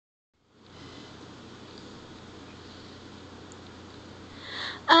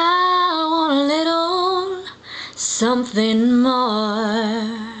something more.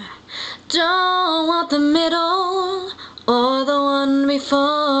 Don't want the middle or the one before.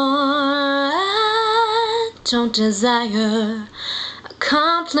 I don't desire a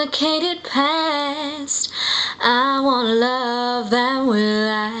complicated past. I want a love that will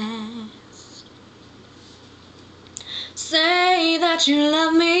last. Say that you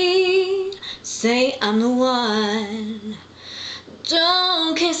love me, say I'm the one.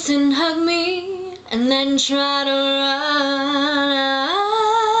 Don't kiss and hug me and then try to run.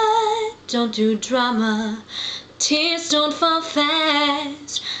 Don't do drama, tears don't fall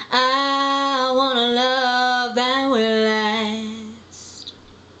fast. I want a love that will last.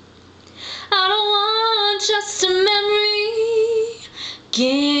 I don't want just a memory,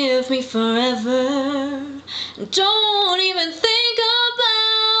 give me forever. Don't even think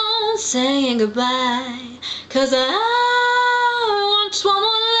about saying goodbye, 'cause I want one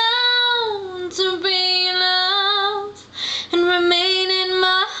more love to be enough and remain in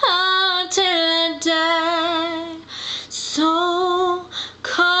my heart till I die. So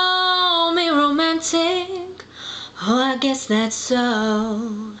call me romantic, oh I guess that's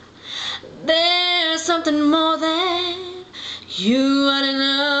so. There's something more than you ought to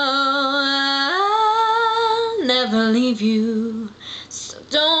know. I'll never leave you, so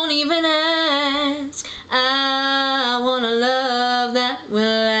don't even ask. I want a love that will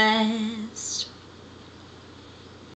last.